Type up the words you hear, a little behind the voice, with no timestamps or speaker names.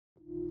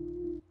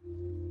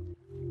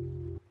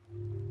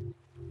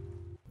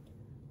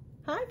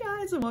Hi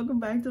guys, and welcome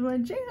back to my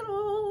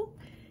channel.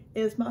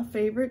 It's my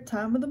favorite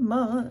time of the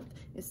month.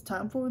 It's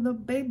time for the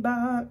Babe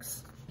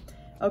Box.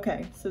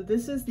 Okay, so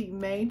this is the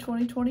May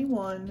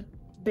 2021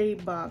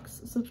 Babe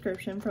Box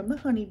subscription from the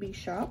Honeybee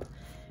Shop.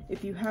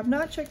 If you have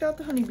not checked out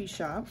the Honeybee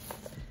Shop,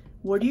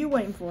 what are you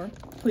waiting for?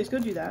 Please go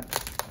do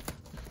that.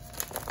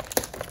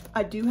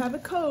 I do have a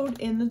code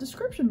in the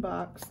description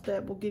box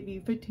that will give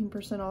you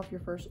 15% off your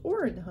first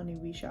order at the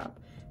Honeybee Shop.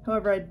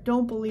 However, I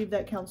don't believe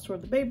that counts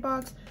toward the Babe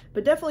Box,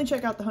 but definitely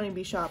check out the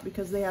Honeybee Shop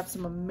because they have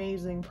some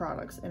amazing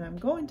products. And I'm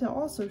going to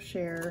also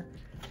share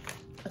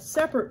a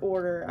separate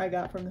order I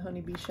got from the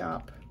Honeybee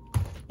Shop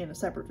in a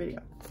separate video.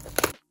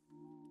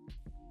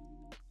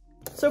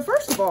 So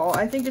first of all,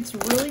 I think it's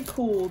really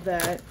cool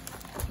that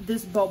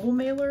this bubble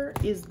mailer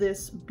is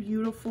this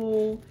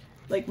beautiful,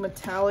 like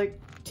metallic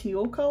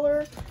teal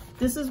color.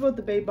 This is what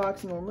the Babe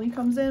Box normally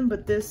comes in,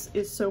 but this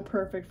is so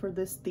perfect for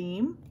this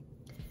theme.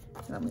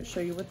 And I'm going to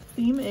show you what the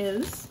theme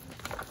is.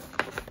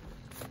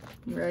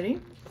 You ready?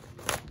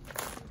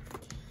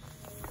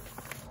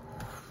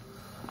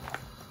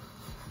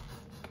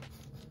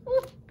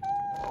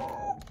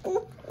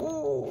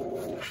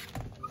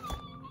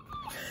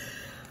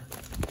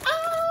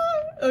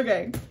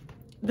 Okay,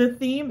 the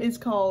theme is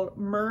called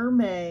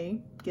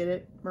Mermay. Get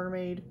it?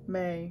 Mermaid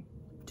May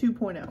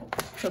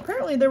 2.0. So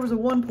apparently there was a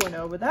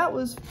 1.0, but that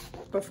was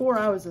before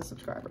I was a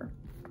subscriber.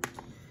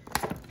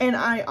 And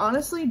I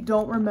honestly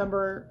don't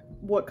remember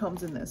what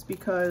comes in this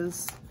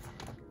because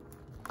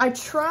I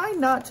try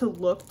not to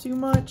look too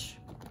much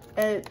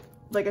at,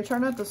 like, I try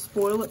not to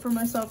spoil it for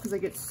myself because I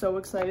get so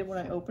excited when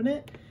I open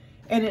it.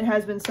 And it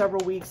has been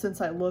several weeks since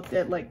I looked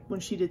at, like,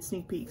 when she did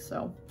sneak peeks.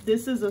 So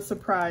this is a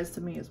surprise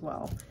to me as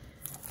well.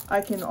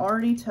 I can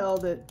already tell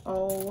that,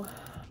 oh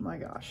my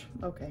gosh.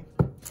 Okay,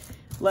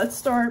 let's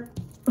start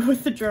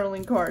with the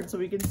journaling card so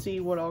we can see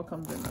what all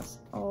comes in this.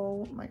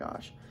 Oh my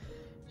gosh.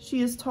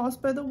 She is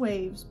tossed by the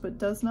waves, but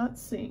does not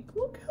sink.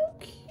 Look how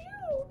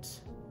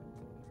cute.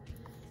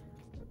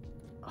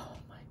 Oh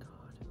my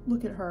God.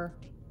 Look at her.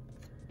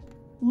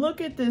 Look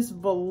at this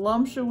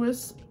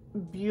voluptuous,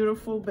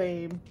 beautiful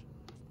babe.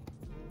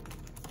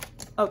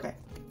 Okay.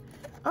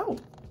 Oh,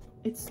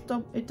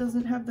 it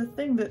doesn't have the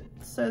thing that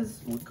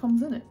says what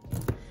comes in it.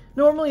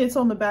 Normally it's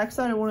on the back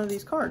side of one of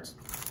these cards.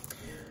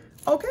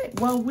 Okay,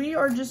 well, we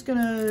are just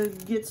gonna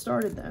get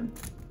started then.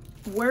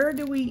 Where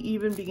do we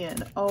even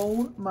begin?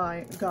 Oh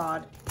my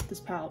God,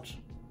 this pouch.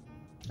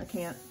 I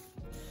can't.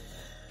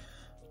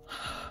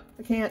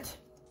 I can't.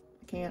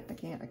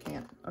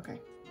 Okay.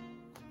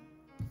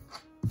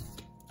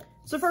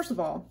 So first of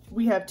all,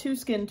 we have 2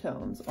 skin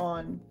tones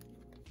on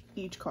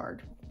each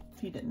card,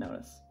 if you didn't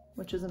notice,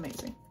 which is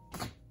amazing.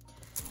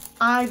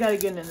 I gotta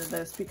get into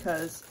this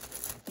because,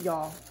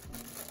 y'all,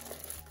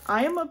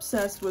 I am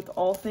obsessed with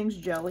all things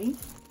jelly.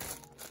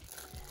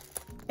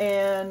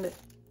 And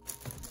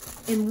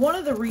in one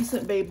of the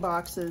recent Babe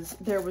boxes,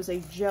 there was a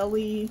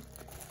jelly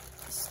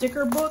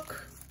sticker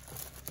book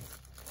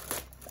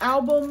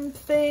album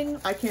thing.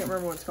 I can't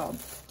remember what it's called.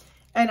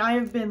 And I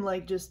have been,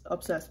 like, just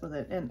obsessed with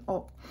it. And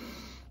oh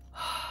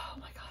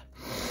my God.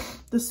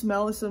 The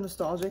smell is so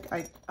nostalgic.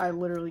 I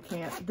literally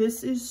can't.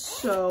 This is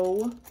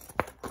so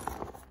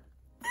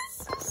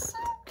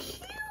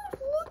cute.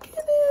 Look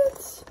at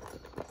it.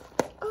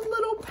 A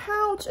little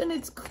pouch and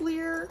it's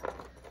clear.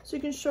 So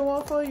you can show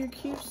off all your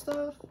cute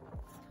stuff.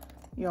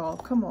 Y'all,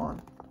 come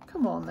on.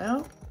 Come on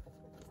now.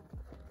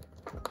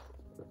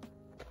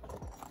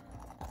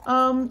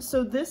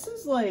 So this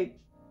is, like,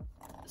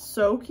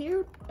 so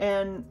cute.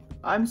 And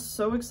I'm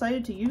so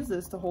excited to use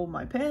this to hold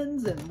my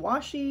pens and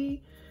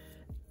washi.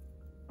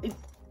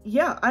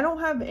 Yeah, I don't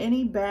have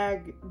any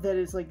bag that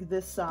is, like,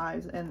 this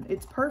size. And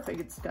it's perfect.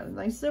 It's got a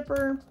nice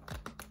zipper.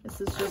 This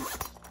is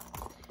just...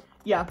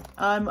 yeah,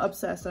 I'm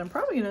obsessed, and I'm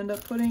probably gonna end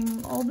up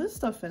putting all this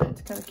stuff in it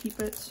to kind of keep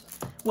it,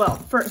 well,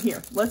 for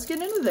here, let's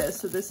get into this.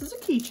 So this is a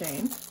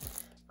keychain,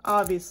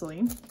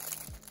 obviously,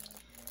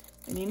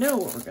 and you know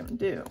what we're gonna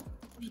do.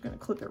 We're just gonna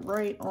clip it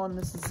right on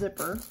this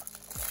zipper.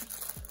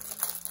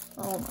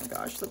 Oh my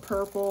gosh, the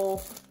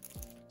purple.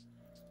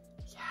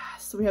 Yes,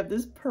 so we have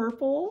this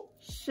purple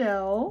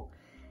shell,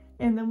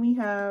 and then we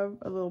have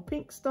a little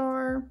pink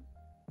star,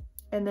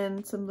 and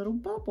then some little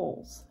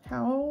bubbles.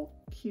 How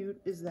cute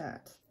is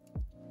that?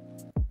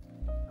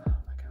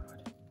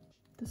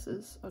 This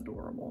is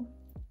adorable.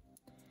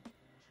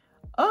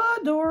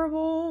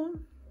 Adorable.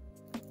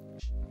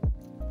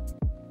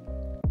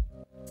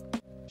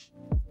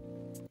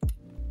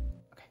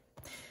 Okay.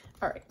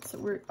 All right. So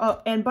we're,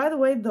 oh, and by the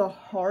way, the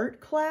heart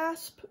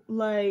clasp,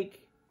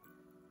 like,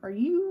 are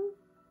you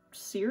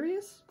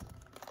serious?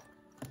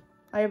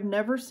 I have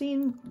never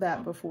seen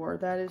that before.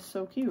 That is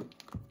so cute.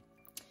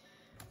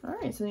 All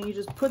right. So then you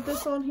just put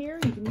this on here.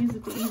 You can use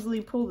it to easily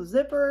pull the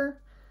zipper.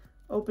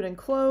 Open and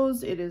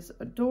close. It is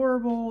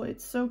adorable.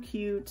 It's so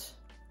cute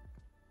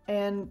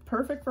and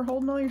perfect for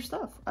holding all your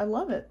stuff. I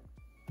love it.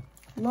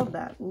 Love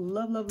that.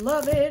 Love, love,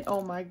 love it.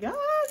 Oh my God.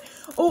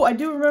 Oh, I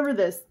do remember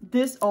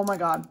this. Oh my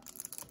God.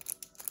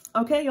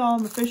 Okay, y'all,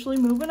 I'm officially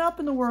moving up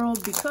in the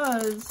world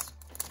because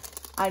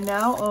I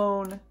now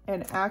own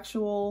an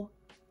actual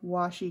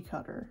washi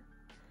cutter.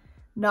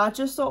 Not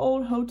just an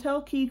old hotel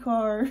key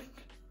card,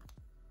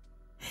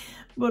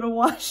 but a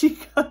washi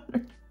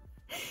cutter.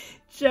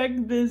 Check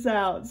this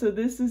out. So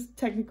this is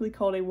technically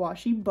called a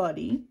Washi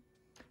Buddy.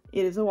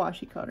 It is a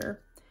washi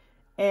cutter.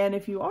 And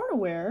if you aren't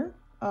aware,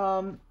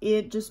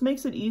 it just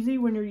makes it easy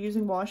when you're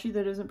using washi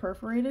that isn't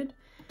perforated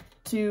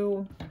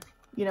to,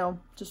 you know,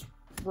 just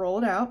roll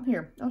it out.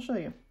 Here, I'll show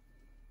you.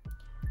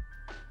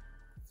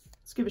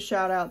 Let's give a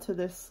shout out to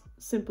this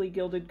Simply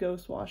Gilded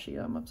Ghost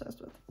washi I'm obsessed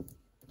with.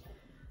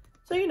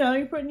 So, you know,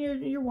 you're putting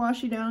your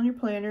washi down on your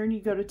planner and you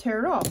go to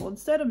tear it off. Well,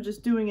 instead of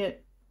just doing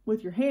it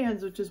with your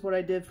hands, which is what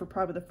I did for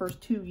probably the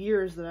first 2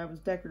 years that I was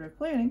decorative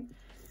planning,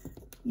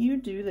 you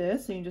do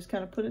this and you just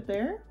kind of put it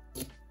there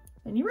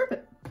and you rip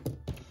it.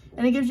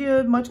 And it gives you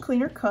a much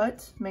cleaner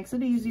cut, makes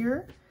it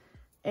easier.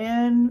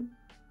 And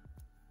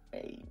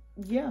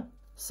yeah,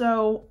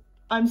 so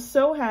I'm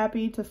so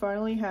happy to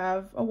finally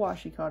have a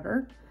washi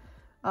cutter.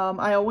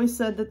 I always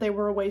said that they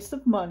were a waste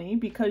of money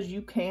because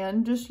you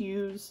can just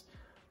use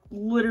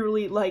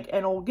literally like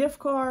an old gift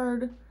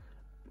card,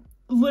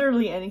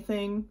 literally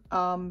anything.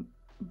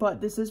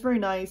 But this is very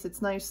nice.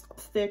 It's nice,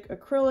 thick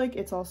acrylic.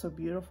 It's also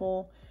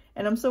beautiful.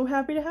 And I'm so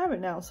happy to have it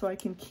now so I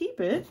can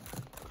keep it.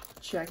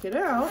 Check it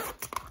out.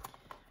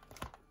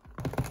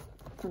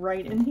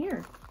 Right in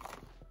here.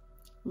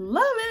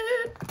 Love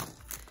it!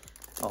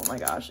 Oh my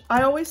gosh.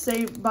 I always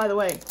save, by the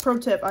way, pro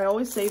tip, I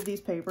always save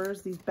these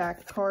papers, these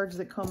back cards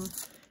that come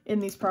in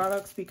these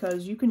products,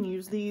 because you can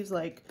use these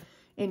like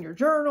in your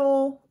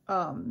journal.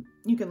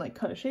 You can like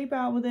cut a shape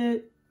out with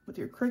it, with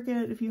your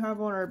Cricut if you have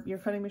one, or your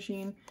cutting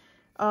machine.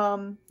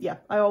 Yeah,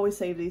 I always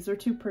save these. They're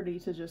too pretty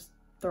to just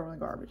throw in the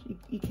garbage.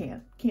 You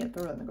can't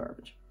throw it in the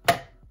garbage. All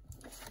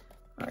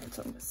right,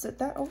 so I'm gonna set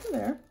that over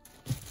there.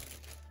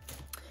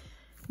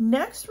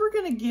 Next, we're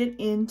gonna get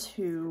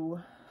into,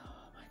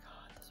 oh my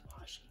God, this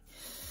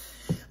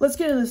washi. Let's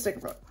get into the sticker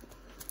book.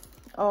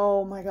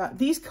 Oh my God,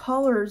 these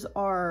colors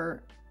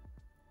are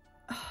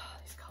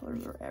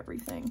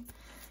everything.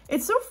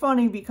 It's so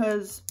funny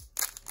because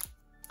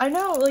I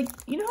know, like,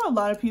 you know how a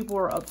lot of people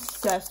are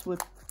obsessed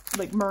with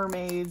like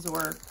mermaids,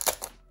 or,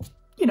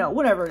 you know,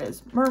 whatever it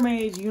is,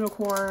 mermaids,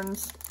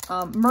 unicorns.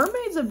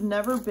 Mermaids have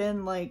never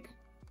been like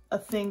a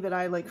thing that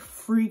I like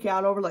freak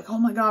out over, like, oh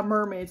my God,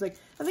 mermaids. Like,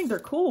 I think they're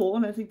cool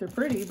and I think they're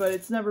pretty, but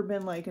it's never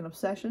been like an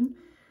obsession.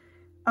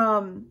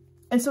 And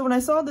so when I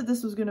saw that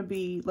this was going to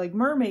be like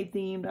mermaid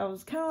themed, I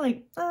was kind of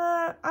like,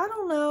 I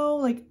don't know,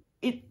 like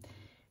it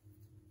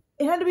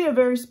had to be a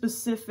very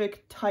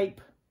specific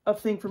type of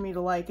thing for me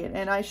to like it.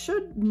 And I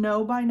should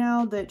know by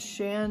now that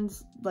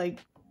Shan's like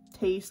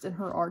taste and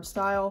her art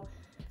style,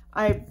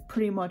 I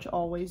pretty much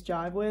always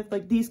jive with.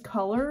 Like, these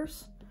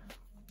colors,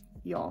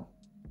 y'all,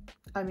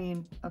 I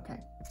mean, okay.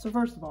 So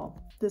first of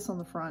all, this on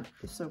the front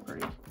is so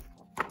pretty.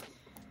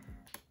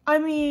 I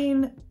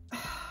mean,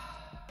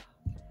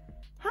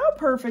 how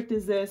perfect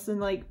is this?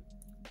 And like,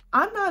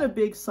 I'm not a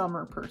big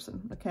summer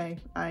person, okay?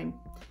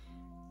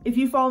 If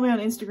you follow me on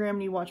Instagram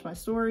and you watch my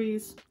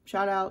stories,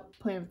 shout out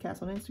Playing with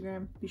Cats on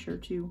Instagram. Be sure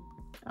to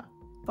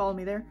follow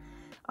me there.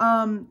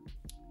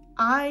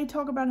 I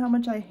talk about how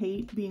much I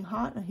hate being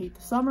hot. I hate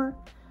the summer.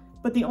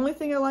 But the only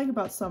thing I like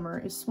about summer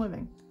is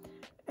swimming.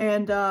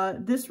 And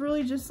this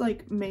really just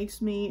like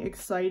makes me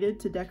excited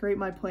to decorate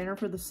my planner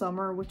for the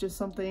summer, which is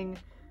something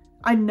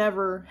I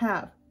never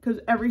have. Because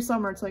every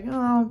summer it's like,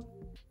 oh,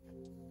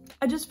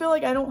 I just feel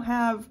like I don't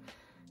have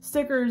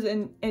stickers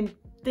and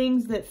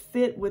things that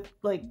fit with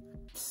like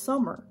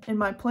summer in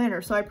my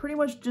planner. So I pretty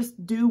much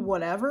just do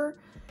whatever.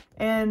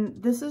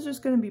 And this is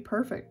just going to be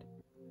perfect.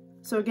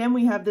 So again,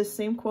 we have this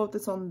same quote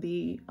that's on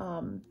the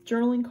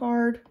journaling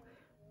card.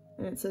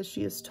 And it says,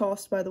 she is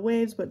tossed by the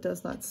waves, but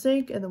does not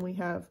sink. And then we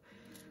have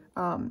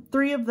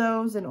 3 of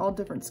those in all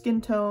different skin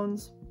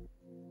tones.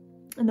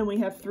 And then we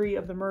have 3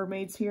 of the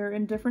mermaids here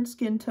in different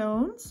skin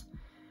tones.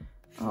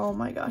 Oh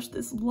my gosh,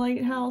 this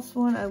lighthouse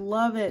one, I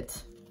love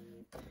it.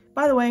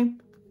 By the way,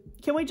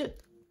 can we just,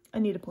 I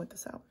need to point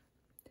this out.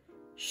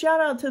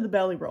 Shout out to the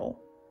belly roll.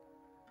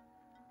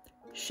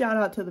 Shout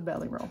out to the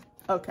belly roll.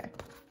 Okay,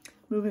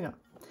 moving on.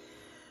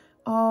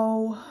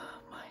 Oh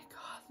my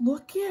God,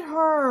 look at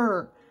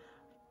her.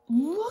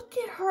 Look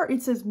at her.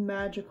 It says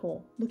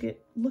magical. Look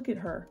at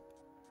her.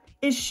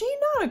 Is she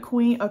not a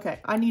queen?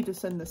 Okay, I need to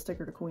send this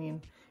sticker to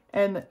Queen.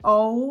 And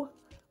oh,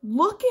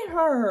 look at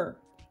her.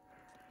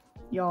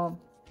 Y'all,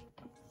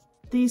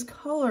 these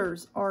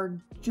colors are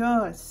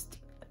just,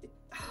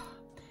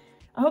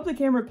 I hope the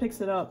camera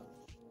picks it up.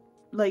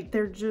 Like,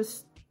 they're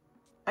just,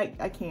 I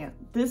can't.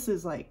 This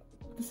is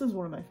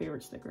one of my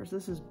favorite stickers.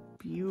 This is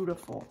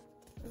beautiful.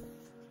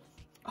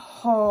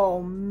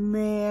 Oh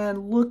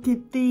man, look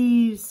at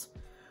these.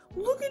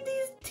 Look at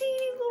these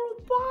teeny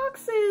little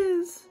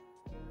boxes.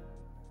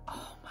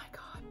 Oh my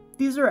God.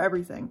 These are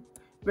everything.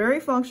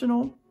 Very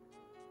functional,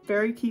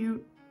 very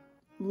cute.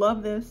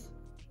 Love this.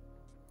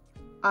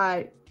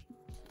 I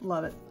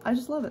love it. I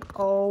just love it.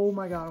 Oh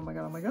my God, oh my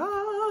God, oh my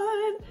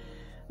God.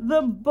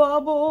 The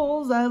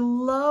bubbles, I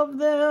love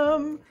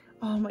them.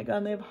 Oh my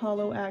God, they have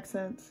hollow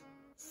accents.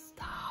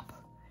 Stop.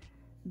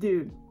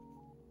 dude,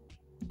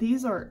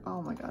 these are,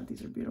 oh my God,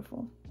 these are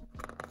beautiful.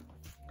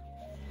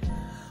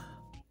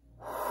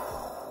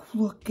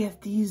 Look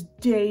at these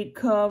date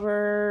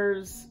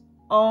covers.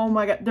 Oh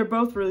my God, they're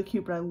both really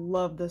cute, but I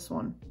love this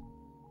one.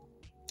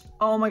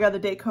 Oh my God, the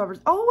date covers.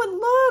 Oh, and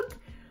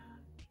look.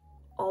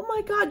 Oh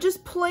my God,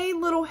 just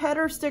plain little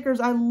header stickers.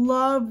 I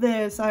love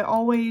this.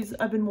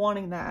 I've been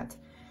wanting that.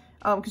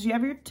 Because you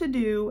have your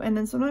to-do, and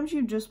then sometimes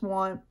you just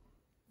want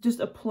just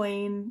a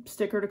plain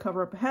sticker to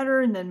cover up a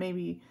header, and then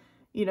maybe,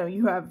 you know,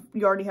 you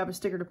already have a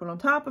sticker to put on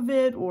top of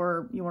it,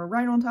 or you want to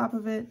write on top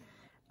of it.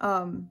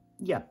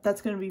 Yeah,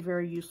 that's going to be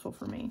very useful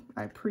for me.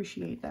 I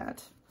appreciate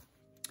that.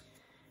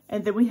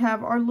 And then we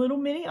have our little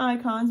mini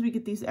icons. We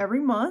get these every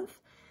month.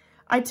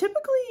 I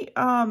typically,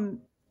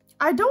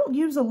 I don't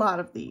use a lot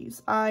of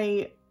these.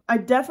 I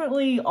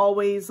definitely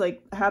always,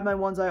 like, have my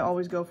ones I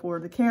always go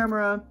for. The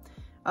camera,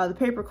 the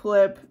paper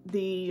clip,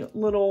 the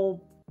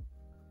little,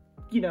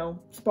 you know,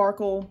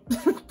 sparkle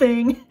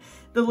thing,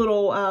 the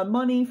little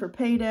money for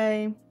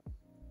payday,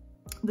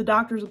 the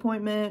doctor's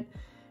appointment,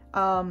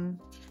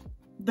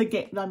 the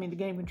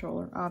game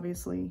controller,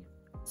 obviously.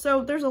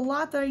 So there's a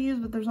lot that I use,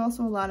 but there's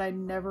also a lot I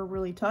never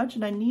really touch,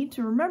 and I need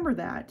to remember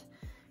that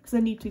because I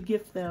need to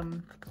gift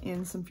them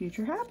in some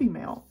future Happy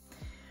Mail.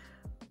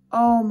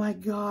 Oh my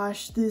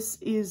gosh, this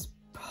is,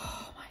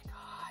 oh my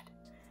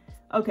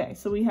God. Okay,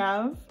 so we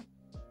have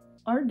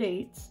our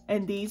dates,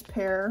 and these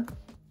pair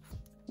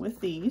with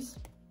these.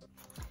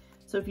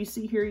 So if you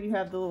see here, you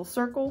have the little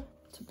circle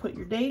to put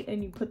your date,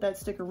 and you put that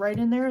sticker right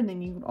in there, and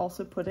then you can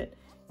also put it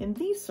in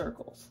these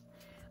circles.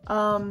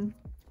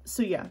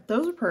 So yeah,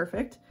 those are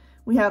perfect.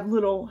 We have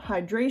little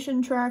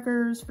hydration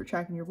trackers for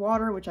tracking your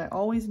water, which I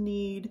always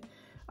need.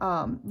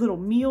 Little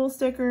meal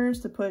stickers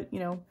to put, you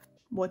know,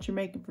 what you're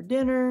making for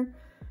dinner.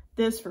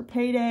 This for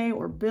payday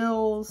or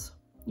bills.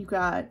 You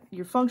got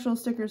your functional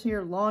stickers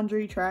here,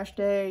 laundry, trash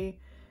day,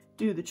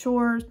 do the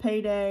chores,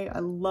 payday. I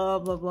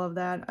love, love, love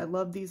that. I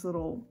love these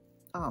little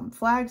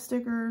flag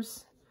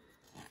stickers.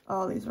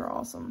 Oh, these are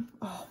awesome.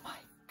 Oh my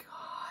God.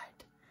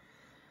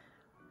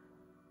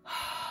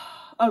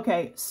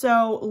 Okay,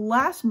 so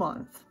last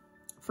month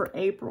for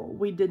April,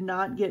 we did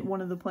not get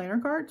one of the planner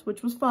cards,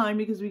 which was fine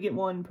because we get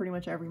one pretty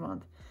much every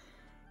month.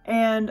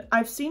 And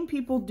I've seen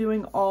people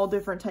doing all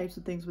different types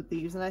of things with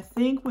these. And I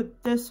think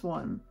with this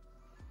one,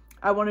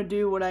 I want to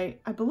do what I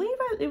believe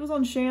it was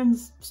on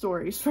Shan's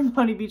stories from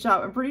Honeybee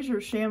Shop. I'm pretty sure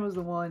Shan was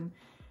the one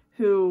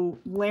who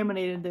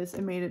laminated this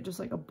and made it just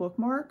like a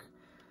bookmark.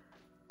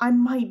 I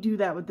might do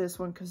that with this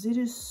one because it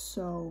is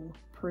so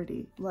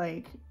pretty.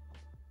 Like,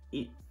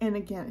 and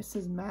again, it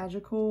says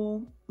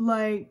magical.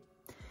 Like,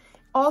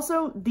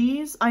 also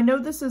these, I know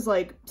this is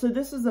like, so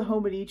this is the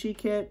Hobonichi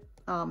kit.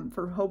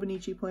 For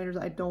Hobonichi planners.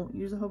 I don't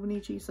use a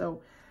Hobonichi,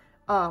 so,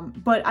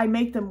 but I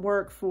make them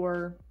work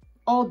for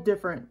all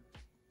different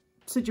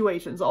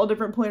situations, all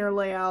different planner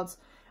layouts.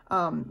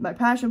 My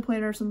passion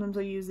planner, sometimes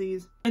I use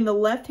these. In the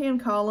left-hand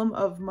column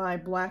of my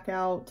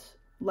blackout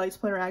Lights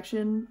Planner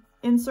Action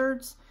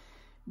inserts,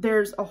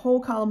 there's a whole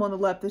column on the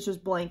left that's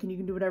just blank, and you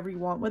can do whatever you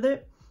want with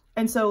it.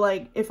 And so,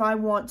 like, if I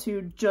want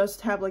to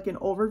just have, like, an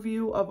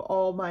overview of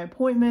all my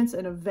appointments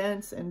and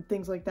events and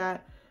things like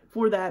that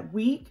for that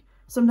week,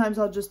 sometimes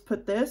I'll just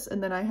put this,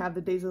 and then I have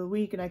the days of the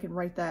week, and I can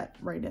write that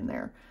right in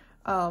there.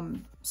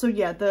 So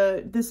yeah,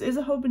 this is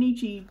a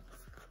Hobonichi,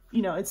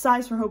 you know, it's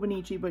sized for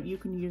Hobonichi, but you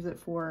can use it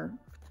for,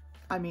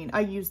 I mean,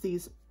 I use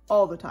these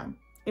all the time.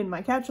 In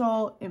my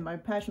catch-all, in my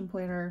passion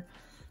planner.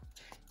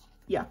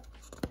 Yeah.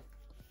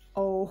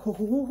 Oh,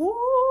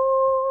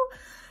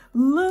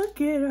 look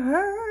at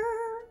her.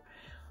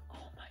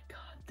 Oh my God.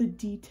 The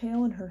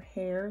detail in her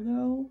hair,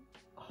 though.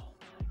 Oh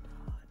my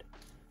God.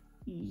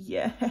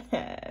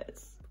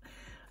 Yes.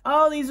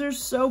 Oh, these are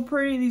so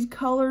pretty. These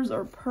colors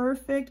are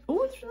perfect. Oh,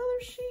 there's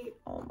another sheet.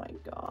 Oh my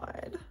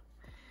God.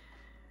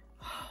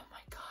 Oh my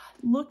God.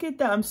 Look at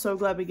that. I'm so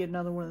glad we get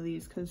another one of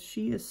these because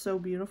she is so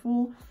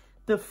beautiful.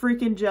 The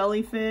freaking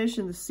jellyfish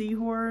and the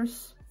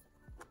seahorse.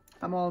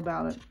 I'm all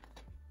about it.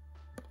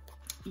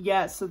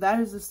 Yes, so that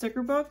is the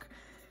sticker book.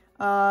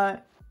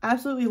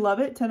 Absolutely love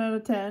it. 10 out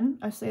of 10.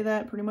 I say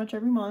that pretty much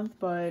every month,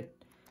 but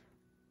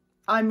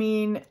I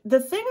mean, the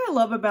thing I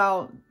love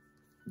about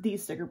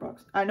these sticker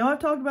books, I know I've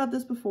talked about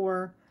this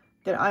before,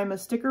 that I'm a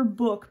sticker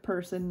book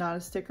person, not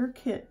a sticker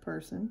kit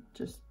person.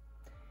 Just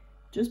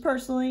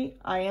personally,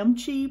 I am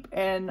cheap,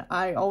 and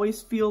I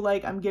always feel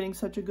like I'm getting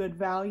such a good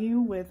value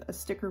with a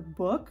sticker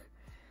book.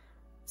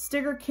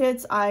 Sticker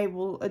kits, I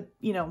will,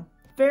 you know,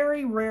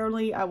 very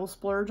rarely I will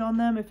splurge on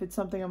them if it's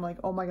something I'm like,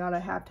 oh my God, I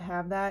have to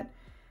have that.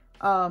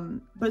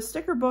 But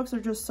sticker books are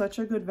just such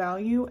a good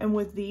value, and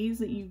with these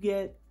that you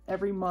get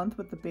every month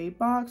with the Babe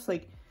box,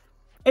 like,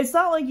 it's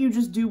not like you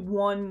just do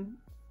one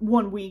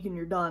week and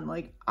you're done.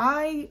 Like,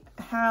 I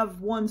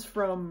have ones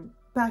from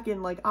back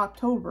in like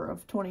October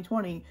of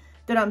 2020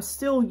 that I'm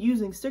still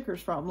using stickers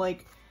from.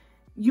 Like,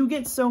 you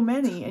get so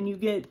many, and you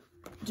get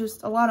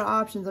just a lot of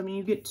options. I mean,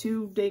 you get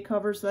 2 date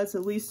covers, so that's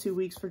at least 2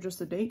 weeks for just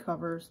the date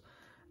covers.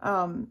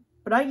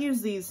 But I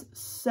use these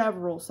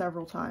several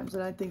times,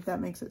 and I think that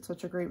makes it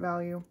such a great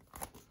value.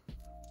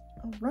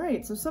 All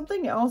right, so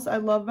something else I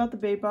love about the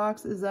bait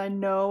box is I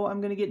know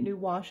I'm gonna get new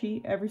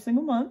washi every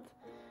single month.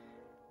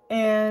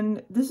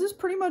 And this is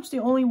pretty much the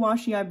only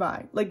washi I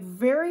buy. Like,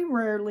 very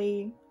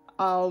rarely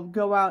I'll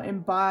go out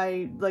and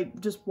buy like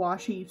just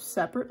washi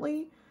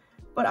separately,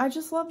 but I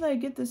just love that I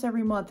get this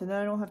every month and then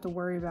I don't have to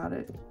worry about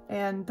it.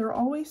 And they're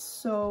always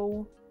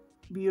so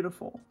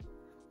beautiful.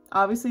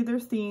 Obviously they're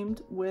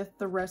themed with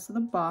the rest of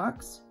the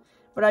box,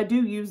 but I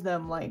do use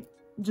them like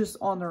just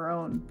on their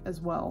own as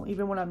well,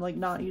 even when I'm like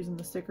not using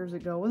the stickers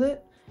that go with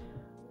it.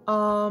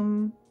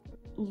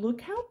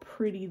 Look how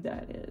pretty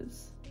that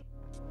is.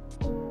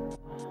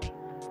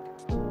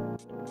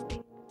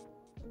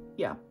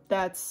 Yeah,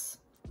 that's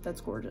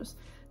gorgeous.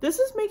 This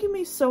is making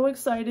me so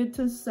excited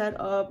to set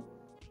up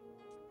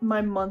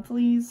my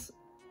monthlies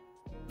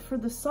for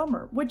the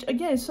summer, which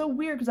again is so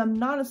weird because I'm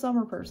not a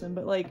summer person,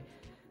 but like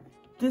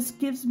this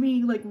gives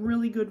me like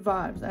really good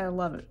vibes and I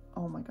love it.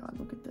 Oh my god,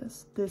 look at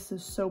this. This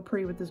is so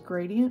pretty with this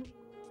gradient.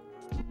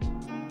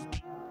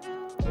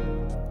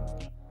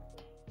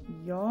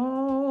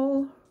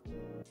 Y'all.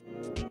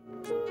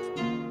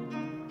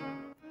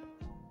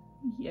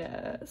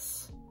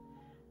 Yes.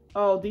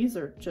 Oh, these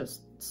are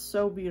just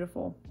so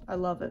beautiful. I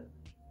love it.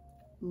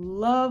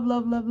 Love,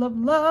 love, love, love,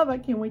 love. I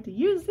can't wait to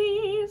use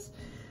these.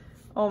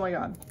 Oh my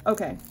god.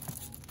 Okay.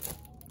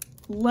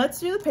 Let's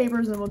do the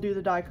papers and we'll do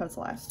the die cuts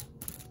last.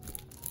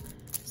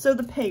 So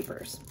the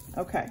papers.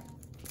 Okay.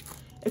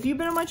 If you've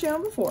been on my channel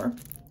before,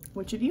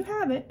 which if you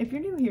haven't, if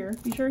you're new here,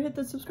 be sure to hit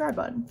the subscribe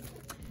button.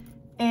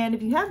 And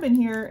if you have been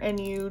here and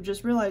you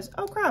just realize,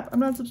 oh crap, I'm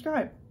not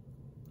subscribed,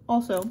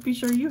 also be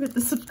sure you hit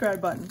the subscribe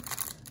button.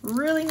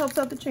 Really helps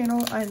out the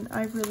channel and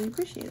I really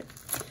appreciate it.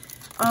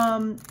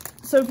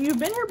 So if you've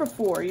been here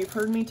before, you've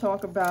heard me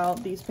talk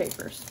about these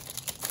papers.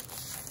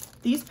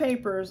 These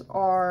papers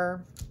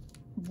are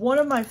one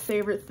of my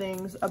favorite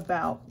things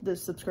about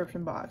this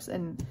subscription box,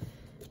 and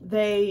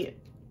they,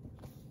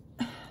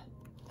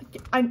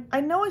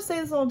 I know I say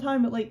this all the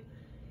time, but like,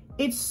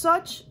 it's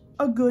such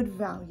a good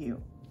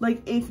value.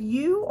 Like, if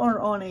you are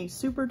on a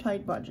super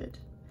tight budget,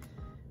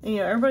 and you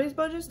know, everybody's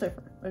budget's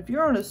different. If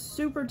you're on a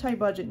super tight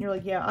budget and you're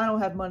like, yeah, I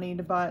don't have money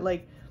to buy,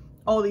 like,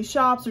 all these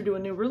shops are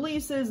doing new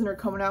releases and they're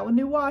coming out with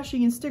new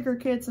washi and sticker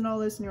kits and all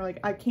this, and you're like,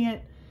 I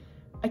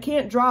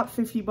can't drop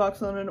 50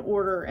 bucks on an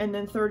order and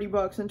then 30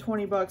 bucks and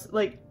 20 bucks.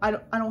 Like, I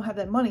don't have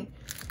that money.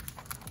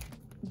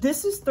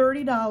 This is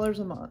 $30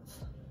 a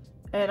month.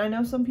 And I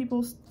know some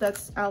people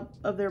that's out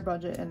of their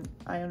budget and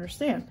I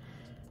understand.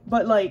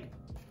 But like,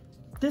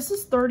 this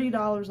is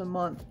 $30 a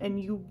month and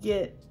you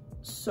get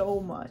so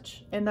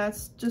much, and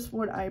that's just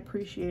what I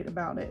appreciate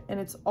about it. And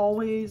it's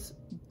always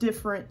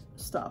different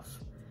stuff.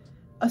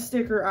 A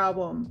sticker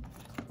album,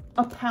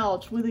 a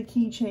pouch with a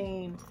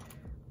keychain,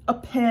 a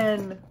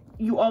pen.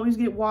 You always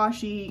get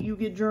washi, you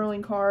get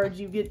journaling cards,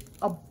 you get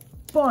a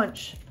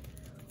bunch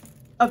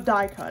of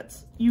die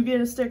cuts, you get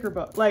a sticker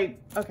book.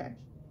 Like, okay,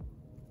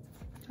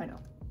 I know.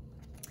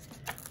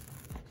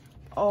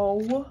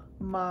 Oh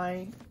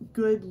my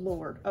good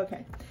lord.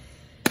 Okay.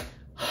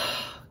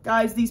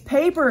 Guys, these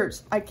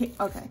papers, I can't,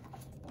 okay.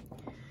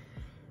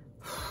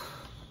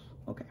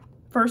 Okay.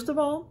 First of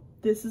all,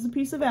 this is a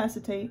piece of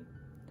acetate.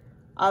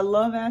 I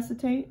love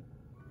acetate.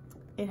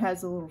 It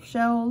has the little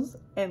shells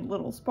and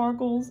little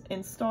sparkles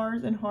and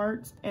stars and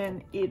hearts,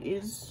 and it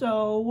is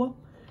so,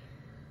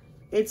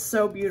 it's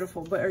so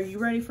beautiful. But are you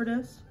ready for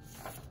this?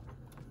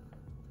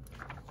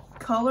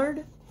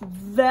 Colored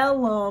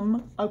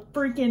vellum, a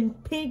freaking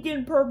pink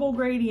and purple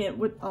gradient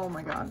with, oh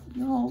my god,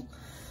 no.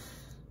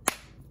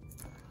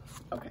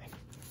 Okay,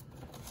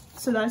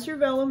 so that's your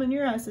vellum and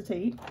your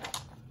acetate.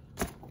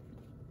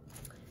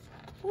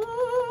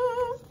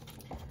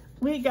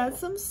 We got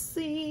some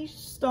sea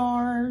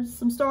stars,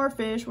 some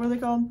starfish. What are they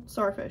called?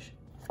 Starfish.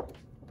 Oh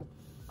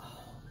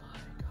my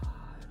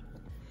god.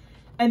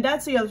 And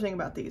that's the other thing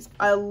about these.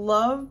 I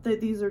love that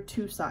these are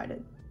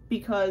two-sided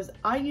because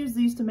I use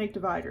these to make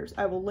dividers.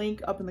 I will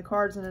link up in the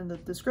cards and in the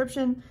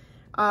description.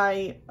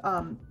 I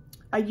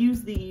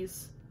use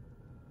these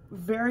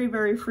very,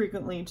 very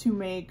frequently to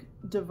make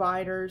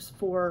dividers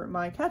for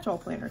my catch-all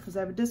planner because I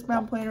have a disc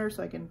mount planner,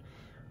 so I can,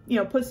 you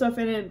know, put stuff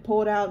in it and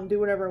pull it out and do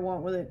whatever I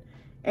want with it.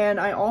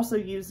 And I also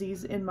use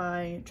these in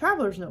my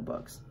traveler's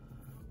notebooks.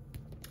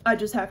 I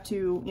just have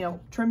to, you know,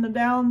 trim them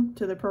down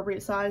to the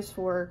appropriate size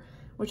for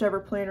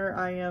whichever planner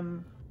I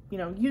am, you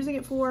know, using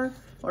it for,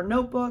 or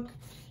notebook.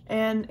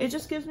 And it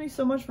just gives me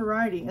so much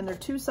variety. And they're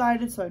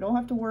two-sided, so I don't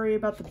have to worry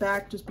about the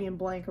back just being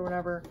blank or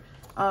whatever.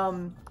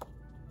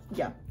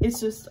 Yeah, it's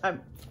just, I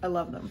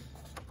love them.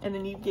 And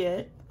then you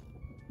get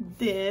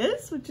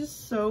this, which is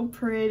so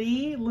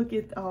pretty. Look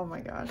at, oh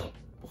my gosh.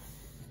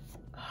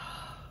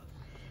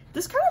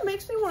 This kind of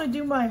makes me want to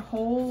do my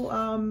whole,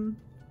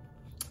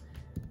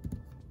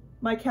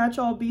 my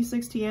catch-all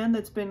B6TN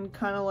that's been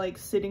kind of like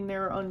sitting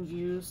there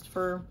unused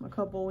for a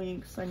couple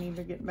weeks. I need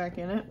to get back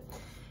in it.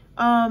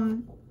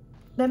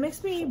 That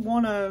makes me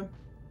want to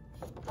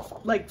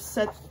like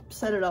set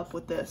it up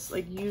with this,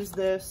 like use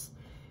this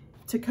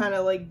to kind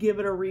of like give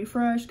it a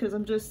refresh, because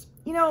I'm just,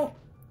 you know,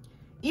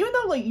 even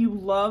though like you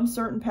love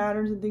certain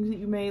patterns and things that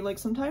you made, like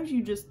sometimes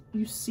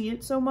you see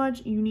it so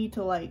much, you need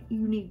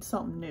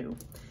something new.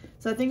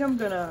 So I think I'm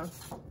gonna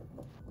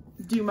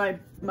do my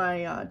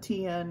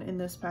TN in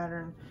this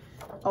pattern.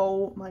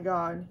 Oh my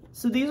god.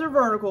 So these are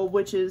vertical,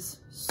 which is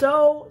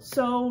so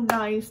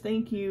nice.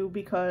 Thank you,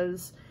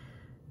 because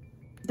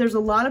there's a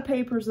lot of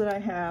papers that I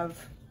have.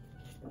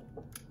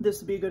 This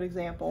would be a good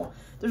example.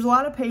 There's a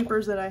lot of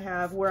papers that I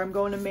have where I'm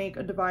going to make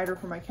a divider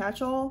for my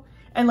catch-all.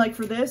 And like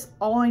for this,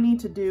 all I need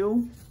to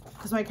do,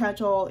 because my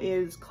catch-all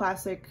is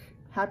classic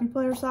Happy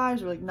Planner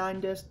size or like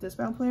 9-disc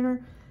discbound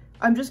planner,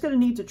 I'm just going to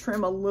need to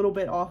trim a little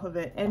bit off of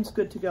it and it's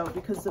good to go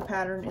because the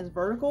pattern is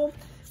vertical.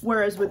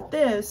 Whereas with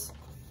this,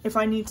 if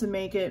I need to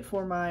make it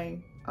for my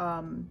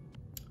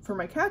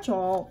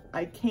catch-all,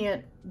 I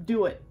can't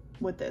do it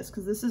with this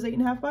because this is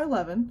 8.5 by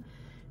 11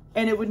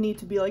 and it would need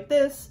to be like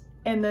this,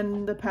 and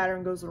then the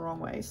pattern goes the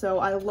wrong way. So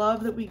I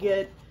love that we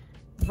get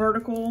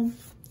vertical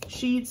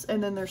sheets,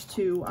 and then there's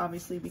two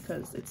obviously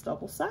because it's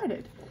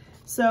double-sided.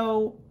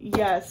 So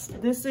yes,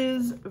 this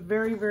is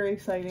very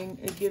exciting.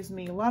 It gives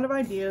me a lot of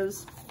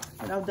ideas,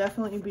 and I'll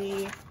definitely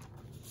be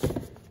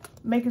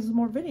making some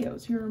more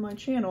videos here on my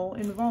channel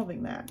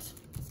involving that.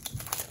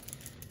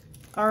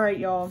 All right,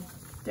 y'all,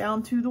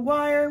 down to the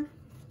wire,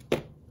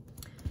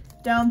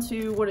 down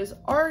to what is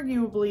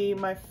arguably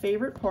my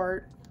favorite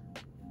part,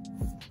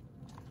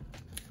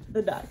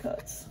 the die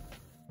cuts.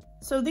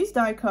 So these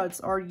die cuts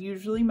are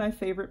usually my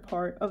favorite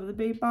part of the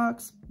bait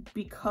box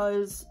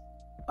because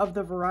of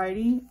the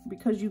variety,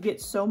 because you get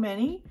so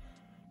many,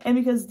 and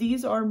because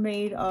these are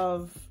made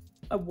of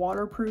a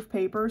waterproof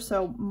paper.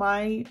 So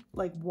my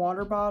like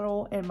water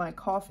bottle and my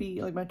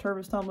coffee, like my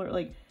Tervis tumbler,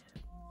 like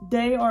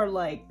they are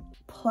like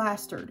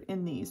plastered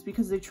in these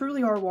because they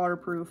truly are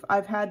waterproof.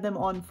 I've had them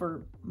on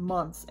for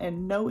months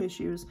and no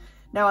issues.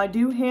 Now I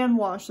do hand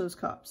wash those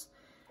cups.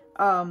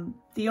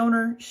 The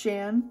owner,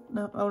 Shan,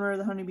 the owner of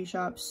the Honeybee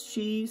Shop,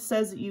 she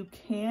says that you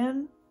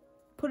can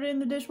put it in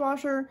the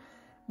dishwasher,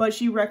 but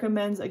she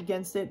recommends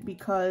against it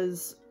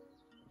because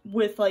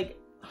with like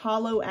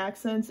hollow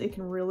accents, it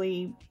can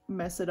really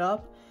mess it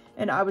up,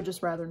 and I would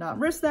just rather not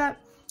risk that.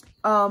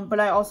 But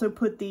I also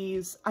put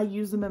these, I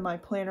use them in my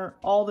planner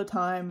all the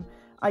time.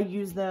 I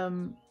use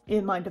them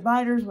in my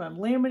dividers when I'm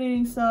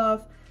laminating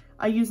stuff.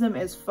 I use them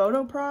as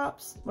photo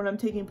props when I'm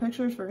taking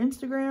pictures for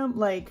Instagram.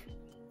 Like,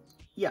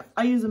 yeah,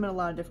 I use them in a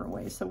lot of different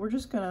ways. So we're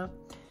just gonna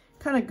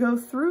kind of go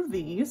through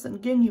these. And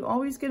again, you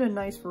always get a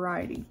nice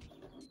variety.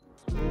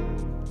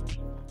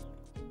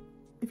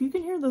 If you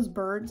can hear those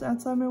birds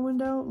outside my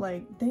window,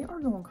 like they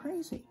are going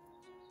crazy.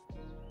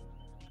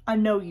 I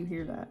know you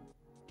hear that.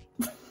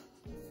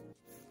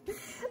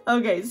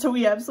 Okay, so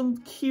we have some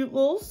cute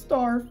little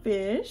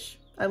starfish.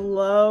 I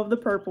love the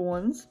purple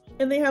ones.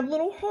 And they have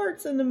little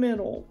hearts in the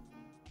middle.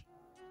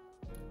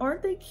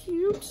 Aren't they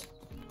cute?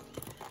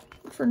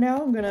 For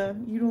now, I'm gonna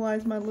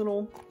utilize my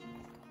little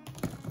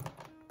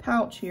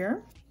pouch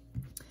here.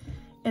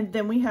 And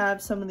then we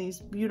have some of these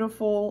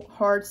beautiful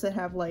hearts that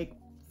have like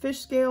fish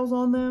scales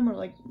on them, or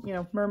like, you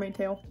know, mermaid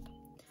tail.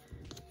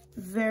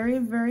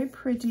 Very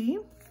pretty.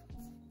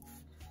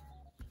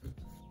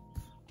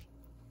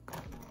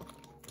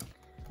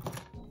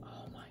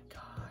 Oh my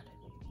god.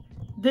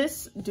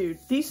 This, dude,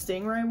 these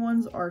stingray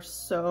ones are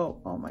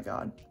so, oh my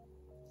god.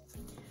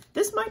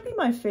 This might be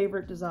my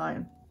favorite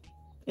design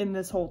in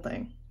this whole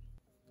thing.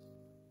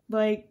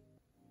 Like,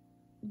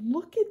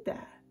 look at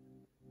that.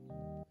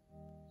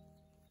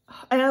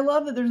 And I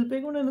love that there's a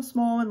big one and a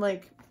small one.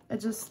 Like, I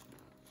just,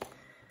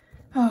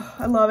 oh,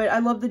 I love it. I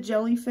love the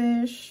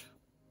jellyfish.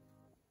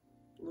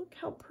 Look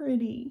how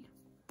pretty.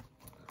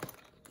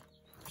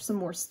 Some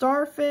more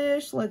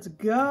starfish. Let's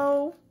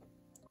go.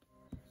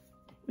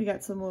 We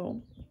got some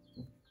little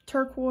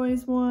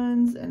turquoise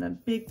ones and a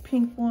big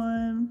pink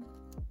one.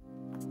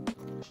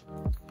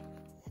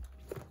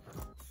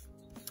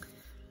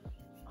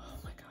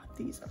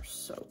 These are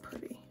so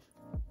pretty.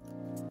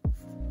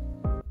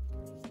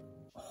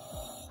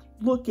 Oh,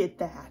 look at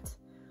that.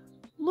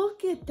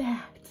 Look at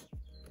that.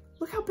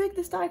 Look how big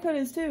this die cut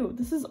is too.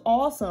 This is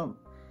awesome.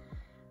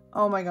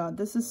 Oh my god,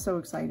 this is so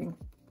exciting.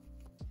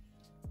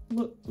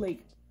 Look,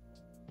 like,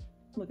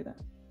 look at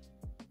that.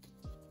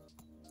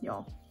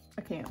 Y'all,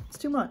 I can't. It's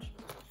too much.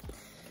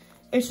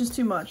 It's just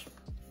too much.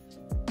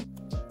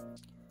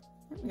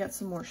 We got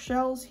some more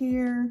shells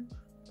here.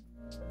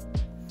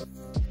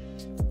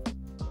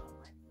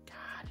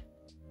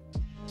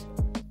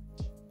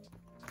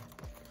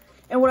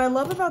 And what I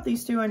love about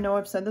these two, I know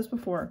I've said this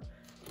before,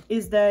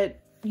 is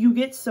that you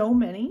get so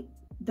many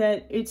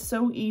that it's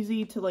so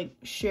easy to like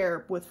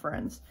share with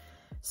friends.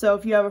 So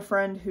if you have a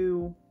friend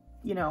who,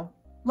 you know,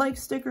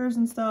 likes stickers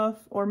and stuff,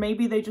 or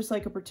maybe they just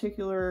like a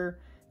particular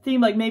theme,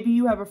 like maybe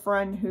you have a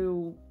friend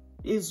who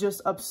is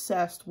just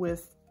obsessed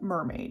with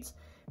mermaids.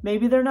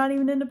 Maybe they're not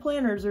even into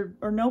planners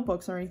or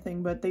notebooks or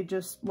anything, but they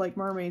just like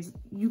mermaids.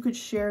 You could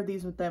share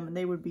these with them and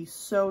they would be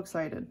so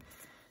excited.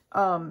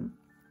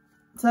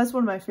 So that's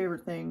one of my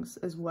favorite things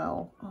as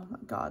well. Oh my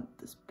god,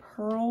 this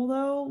pearl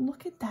though,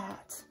 look at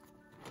that.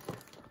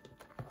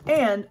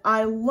 And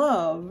I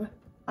love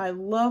I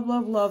love,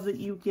 love, love that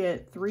you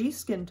get 3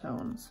 skin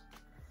tones.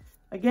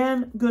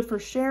 Again, good for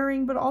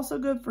sharing, but also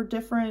good for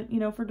different,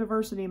 you know, for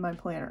diversity in my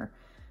planner.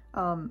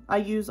 I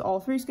use all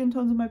 3 skin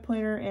tones in my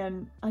planner,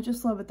 and I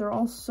just love it. They're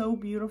all so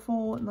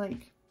beautiful, and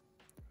like,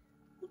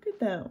 look at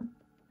them.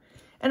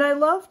 And I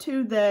love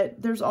too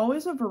that there's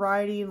always a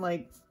variety, and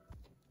like,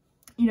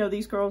 you know,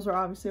 these girls are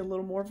obviously a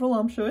little more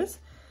voluptuous.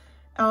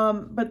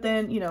 But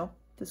then, you know,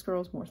 this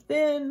girl's more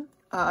thin.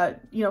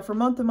 You know, from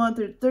month to month,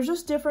 there's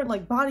just different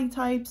like body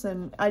types,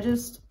 and I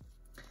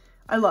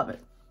love it.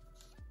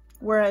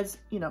 Whereas,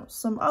 you know,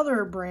 some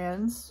other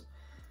brands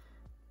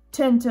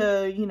tend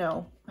to, you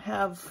know,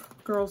 have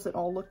girls that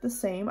all look the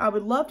same. I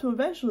would love to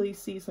eventually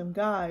see some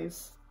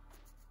guys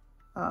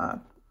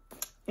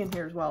in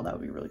here as well. That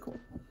would be really cool.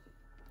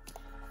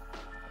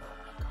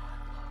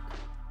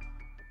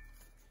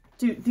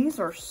 Dude, these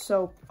are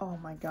so, oh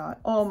my god.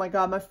 Oh my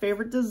god, my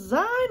favorite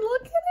design.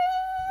 Look at it.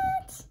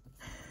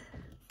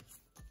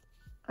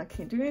 I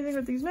can't do anything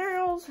with these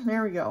nails.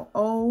 There we go.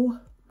 Oh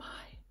my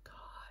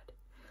god.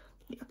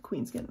 Yeah,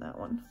 Queen's getting that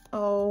one.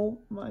 Oh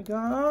my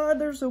god,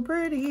 they're so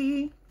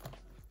pretty.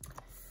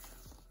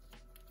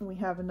 And we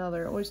have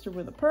another oyster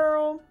with a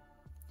pearl.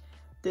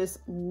 This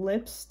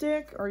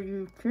lipstick, are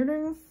you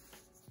kidding?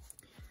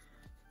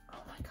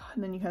 Oh my god,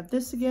 and then you have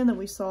this again that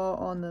we saw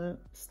on the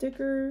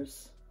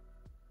stickers.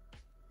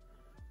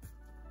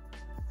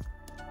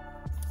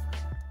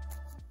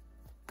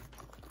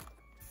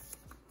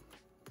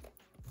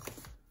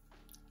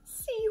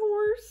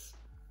 Seahorse.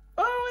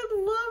 Oh, I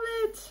love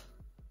it.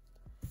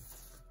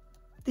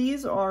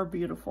 These are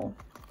beautiful.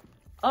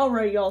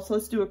 Alright, y'all, so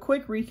let's do a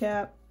quick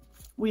recap.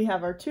 We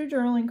have our 2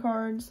 journaling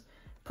cards.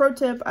 Pro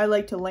tip, I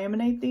like to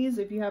laminate these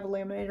if you have a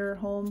laminator at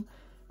home,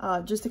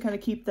 just to kind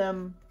of keep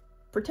them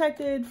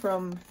protected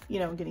from, you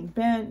know, getting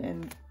bent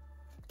and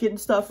getting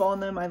stuff on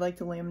them. I like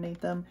to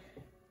laminate them.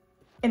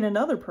 And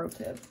another pro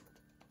tip,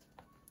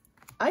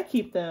 I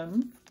keep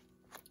them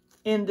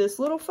in this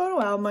little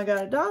photo album I got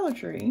at Dollar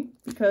Tree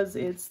because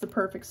it's the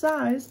perfect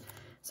size.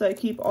 So I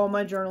keep all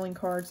my journaling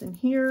cards in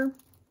here,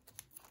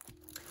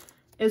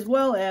 as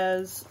well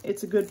as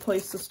it's a good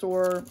place to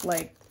store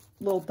like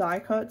little die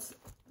cuts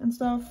and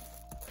stuff.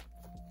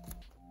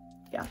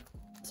 Yeah,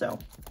 so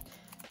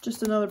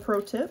just another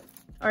pro tip.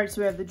 All right,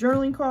 so we have the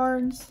journaling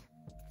cards,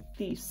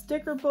 the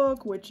sticker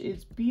book, which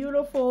is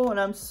beautiful and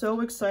I'm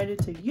so excited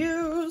to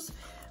use.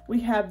 We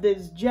have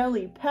this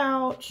jelly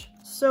pouch,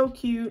 so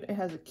cute. It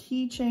has a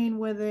keychain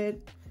with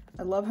it.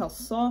 I love how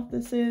soft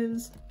this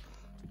is.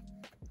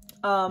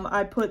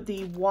 I put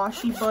the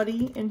washi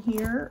buddy in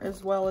here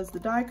as well as the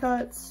die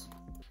cuts.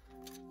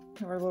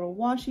 Our little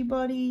washi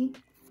buddy,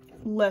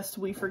 lest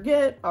we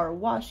forget our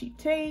washi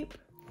tape.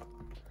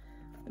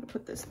 I'm gonna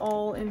put this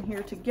all in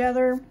here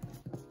together.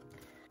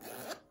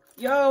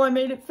 Yo, I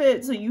made it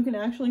fit, so you can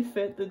actually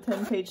fit the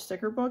 10-page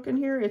sticker book in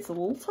here. It's a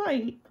little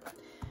tight.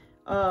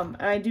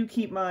 I do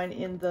keep mine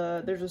in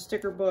there's a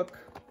sticker book,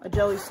 a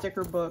jelly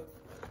sticker book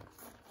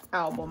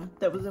album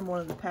that was in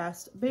one of the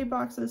past Babe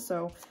boxes,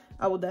 so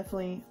I will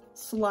definitely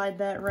slide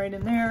that right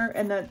in there,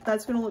 and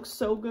that's gonna look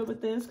so good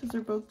with this because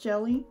they're both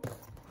jelly.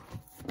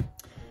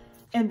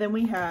 And then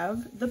we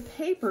have the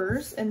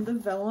papers and the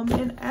vellum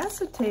and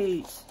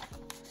acetate.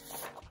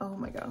 Oh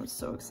my god, I'm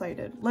so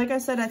excited. Like I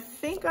said, I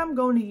think I'm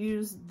going to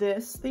use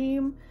this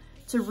theme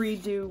to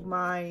redo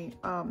my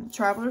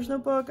traveler's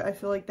notebook. I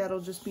feel like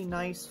that'll just be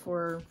nice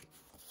for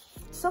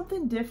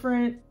something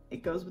different.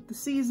 It goes with the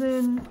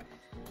season.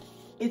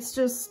 It's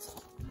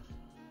just,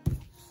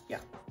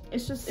 yeah,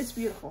 it's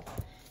beautiful.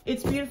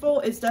 It's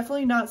beautiful. It's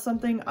definitely not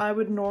something I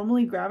would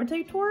normally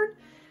gravitate toward.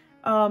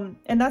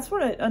 And that's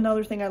what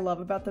another thing I love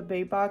about the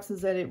Babe box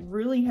is that it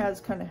really has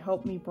kind of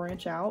helped me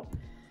branch out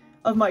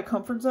of my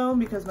comfort zone,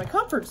 because my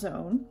comfort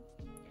zone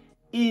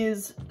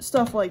is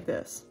stuff like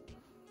this.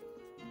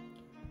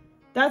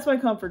 That's my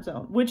comfort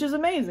zone, which is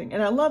amazing,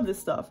 and I love this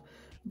stuff.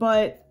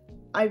 But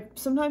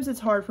sometimes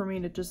it's hard for me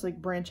to just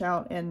like branch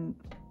out and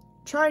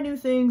try new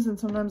things, and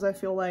sometimes I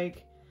feel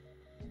like,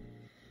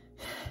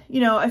 you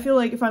know, I feel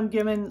like if I'm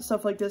given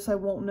stuff like this, I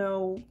won't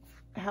know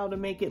how to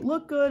make it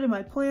look good in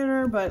my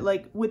planner. But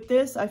like with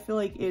this, I feel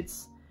like you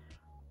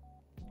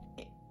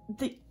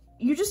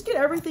just get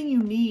everything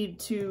you need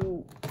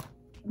to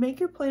make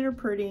your planner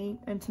pretty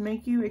and to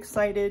make you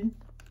excited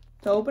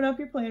to open up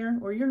your planner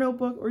or your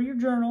notebook or your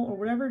journal or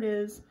whatever it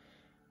is.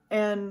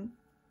 And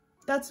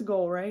that's the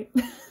goal, right?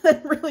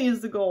 That really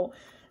is the goal.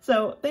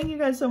 So thank you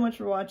guys so much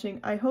for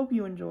watching. I hope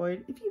you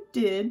enjoyed. If you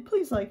did,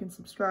 please like and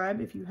subscribe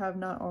if you have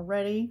not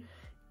already.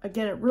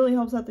 Again, it really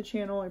helps out the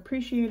channel. I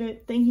appreciate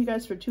it. Thank you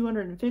guys for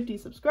 250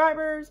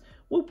 subscribers.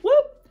 Whoop,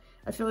 whoop.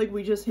 I feel like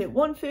we just hit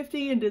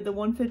 150 and did the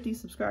 150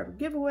 subscriber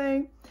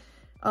giveaway.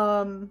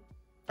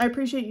 I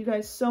appreciate you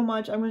guys so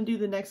much. I'm going to do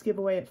the next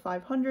giveaway at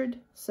 500.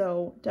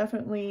 So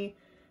definitely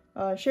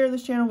share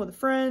this channel with a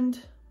friend.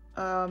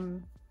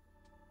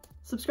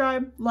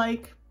 Subscribe,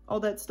 like, all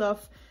that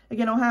stuff.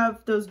 Again, I'll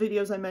have those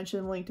videos I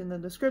mentioned linked in the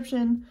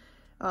description.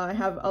 I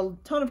have a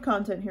ton of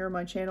content here on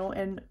my channel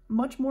and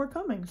much more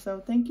coming. So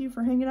thank you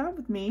for hanging out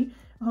with me.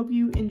 I hope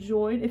you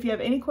enjoyed. If you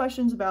have any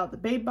questions about the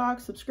Babe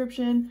Box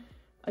subscription,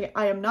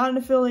 I am not an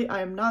affiliate.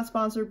 I am not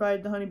sponsored by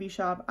the Honeybee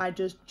Shop. I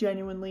just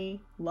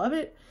genuinely love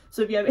it.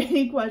 So if you have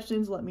any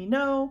questions, let me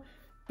know.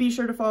 Be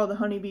sure to follow the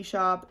Honeybee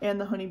Shop and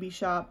the Honeybee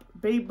Shop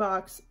Babe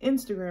Box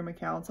Instagram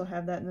accounts. I'll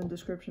have that in the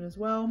description as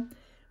well.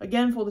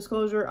 Again, full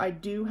disclosure, I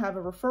do have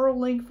a referral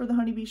link for the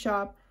Honeybee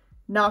Shop.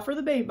 Not for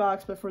the Babe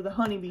Box, but for the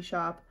Honeybee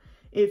Shop.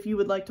 If you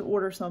would like to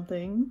order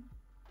something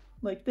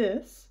like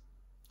this,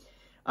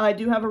 I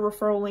do have a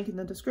referral link in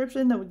the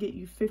description that would get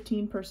you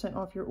 15%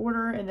 off your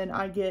order, and then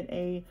I get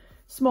a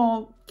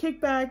small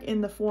kickback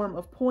in the form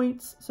of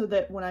points so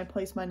that when I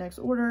place my next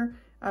order,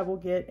 I will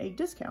get a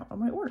discount on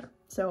my order.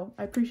 So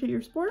I appreciate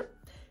your support.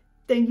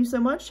 Thank you so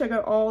much. Check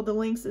out all the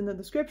links in the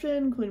description,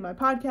 including my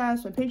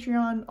podcast, my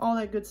Patreon, all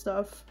that good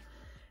stuff.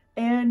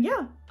 And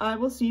yeah, I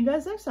will see you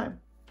guys next time.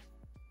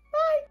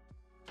 Bye!